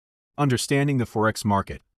Understanding the Forex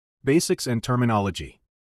market. Basics and terminology.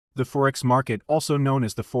 The Forex market, also known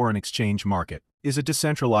as the foreign exchange market, is a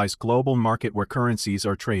decentralized global market where currencies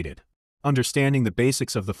are traded. Understanding the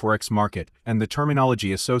basics of the Forex market and the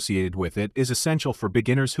terminology associated with it is essential for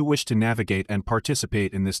beginners who wish to navigate and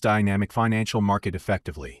participate in this dynamic financial market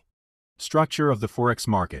effectively. Structure of the Forex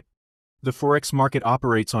market. The Forex market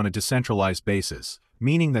operates on a decentralized basis,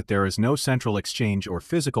 meaning that there is no central exchange or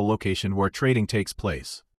physical location where trading takes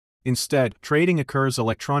place. Instead, trading occurs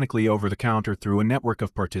electronically over the counter through a network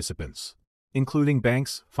of participants, including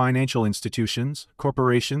banks, financial institutions,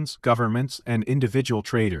 corporations, governments, and individual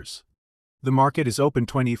traders. The market is open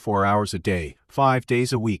 24 hours a day, 5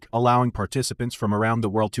 days a week, allowing participants from around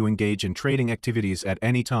the world to engage in trading activities at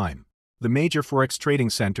any time. The major Forex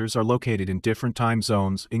trading centers are located in different time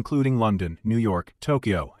zones, including London, New York,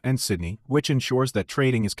 Tokyo, and Sydney, which ensures that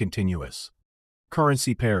trading is continuous.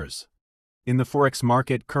 Currency pairs. In the Forex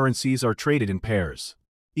market, currencies are traded in pairs.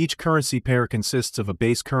 Each currency pair consists of a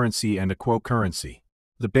base currency and a quote currency.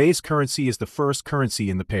 The base currency is the first currency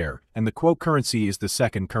in the pair, and the quote currency is the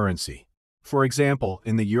second currency. For example,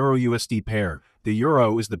 in the Euro-USD pair, the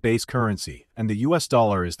euro is the base currency, and the US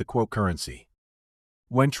dollar is the quote currency.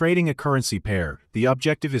 When trading a currency pair, the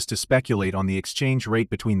objective is to speculate on the exchange rate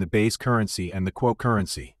between the base currency and the quote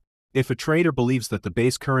currency. If a trader believes that the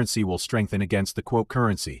base currency will strengthen against the quote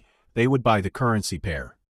currency, they would buy the currency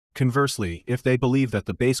pair. Conversely, if they believe that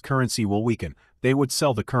the base currency will weaken, they would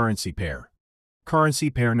sell the currency pair. Currency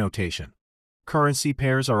pair notation. Currency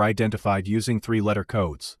pairs are identified using 3-letter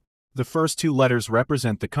codes. The first 2 letters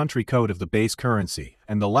represent the country code of the base currency,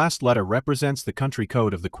 and the last letter represents the country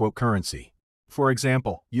code of the quote currency. For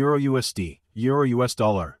example, Euro-USD, Euro-US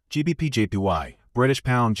dollar, GBP-JPY, British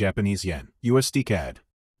pound, Japanese yen, USD CAD,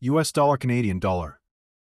 US dollar, Canadian dollar.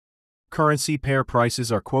 Currency pair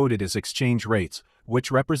prices are quoted as exchange rates,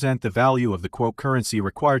 which represent the value of the quote currency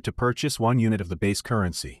required to purchase 1 unit of the base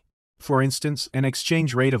currency. For instance, an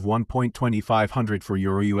exchange rate of 1.2500 for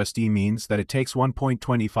Euro-USD means that it takes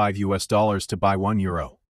 1.25 US dollars to buy 1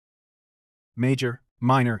 euro. Major,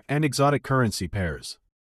 minor, and exotic currency pairs.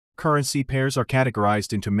 Currency pairs are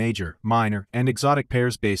categorized into major, minor, and exotic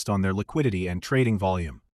pairs based on their liquidity and trading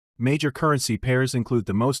volume. Major currency pairs include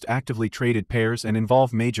the most actively traded pairs and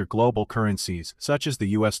involve major global currencies such as the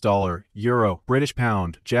US dollar, euro, British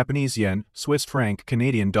pound, Japanese yen, Swiss franc,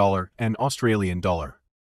 Canadian dollar, and Australian dollar.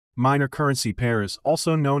 Minor currency pairs,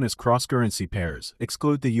 also known as cross-currency pairs,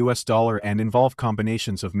 exclude the US dollar and involve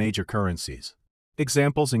combinations of major currencies.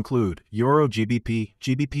 Examples include Euro GBP,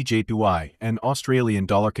 GBP JPY, and Australian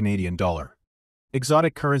dollar Canadian dollar.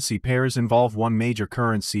 Exotic currency pairs involve 1 major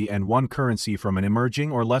currency and 1 currency from an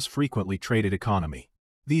emerging or less frequently traded economy.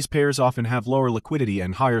 These pairs often have lower liquidity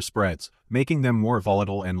and higher spreads, making them more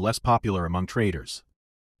volatile and less popular among traders.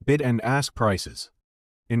 Bid and ask prices.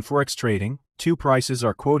 In Forex trading, 2 prices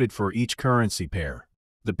are quoted for each currency pair: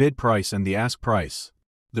 the bid price and the ask price.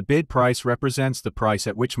 The bid price represents the price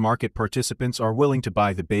at which market participants are willing to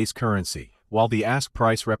buy the base currency, while the ask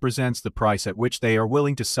price represents the price at which they are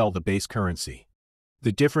willing to sell the base currency.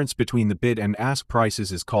 The difference between the bid and ask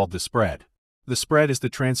prices is called the spread. The spread is the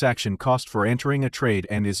transaction cost for entering a trade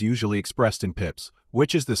and is usually expressed in pips,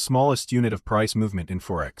 which is the smallest unit of price movement in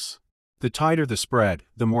Forex. The tighter the spread,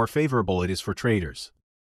 the more favorable it is for traders.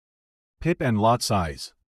 Pip and lot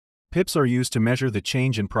size. Pips are used to measure the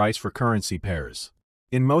change in price for currency pairs.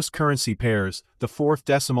 In most currency pairs, the 4th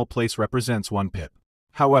decimal place represents 1 pip.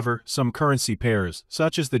 However, some currency pairs,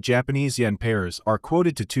 such as the Japanese yen pairs, are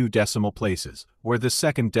quoted to 2 decimal places, where the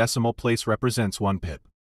 2nd decimal place represents 1 pip.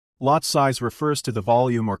 Lot size refers to the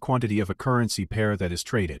volume or quantity of a currency pair that is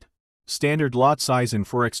traded. Standard lot size in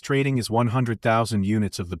Forex trading is 100,000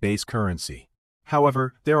 units of the base currency.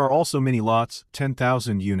 However, there are also mini lots,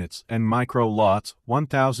 10,000 units, and micro lots,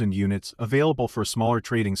 1,000 units, available for smaller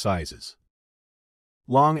trading sizes.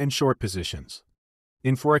 Long and short positions.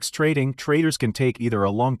 In Forex trading, traders can take either a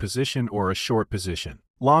long position or a short position.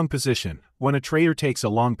 Long position. When a trader takes a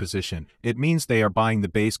long position, it means they are buying the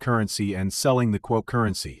base currency and selling the quote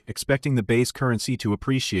currency, expecting the base currency to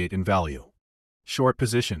appreciate in value. Short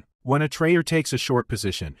position. When a trader takes a short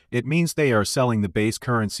position, it means they are selling the base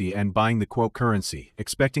currency and buying the quote currency,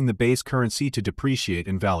 expecting the base currency to depreciate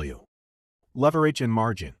in value. Leverage and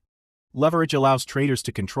margin. Leverage allows traders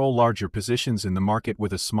to control larger positions in the market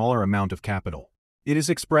with a smaller amount of capital. It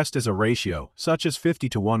is expressed as a ratio, such as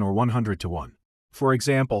 50-1 or 100-1. For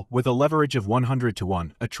example, with a leverage of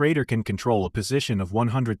 100-1, a trader can control a position of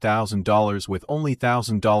 $100,000 with only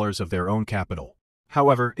 $1,000 of their own capital.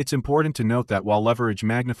 However, it's important to note that while leverage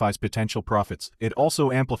magnifies potential profits, it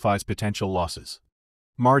also amplifies potential losses.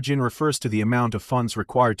 Margin refers to the amount of funds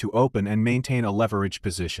required to open and maintain a leverage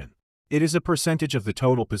position. It is a percentage of the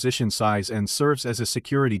total position size and serves as a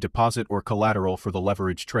security deposit or collateral for the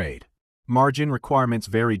leverage trade. Margin requirements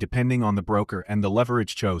vary depending on the broker and the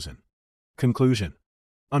leverage chosen. Conclusion: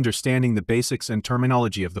 understanding the basics and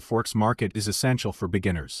terminology of the Forex market is essential for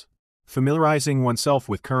beginners. Familiarizing oneself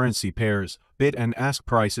with currency pairs, bid and ask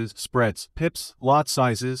prices, spreads, pips, lot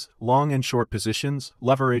sizes, long and short positions,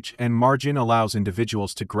 leverage, and margin allows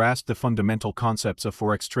individuals to grasp the fundamental concepts of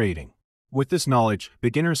Forex trading. With this knowledge,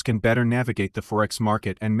 beginners can better navigate the Forex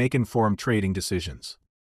market and make informed trading decisions.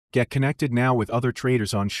 Get connected now with other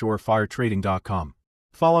traders on surefiretrading.com.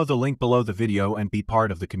 Follow the link below the video and be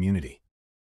part of the community.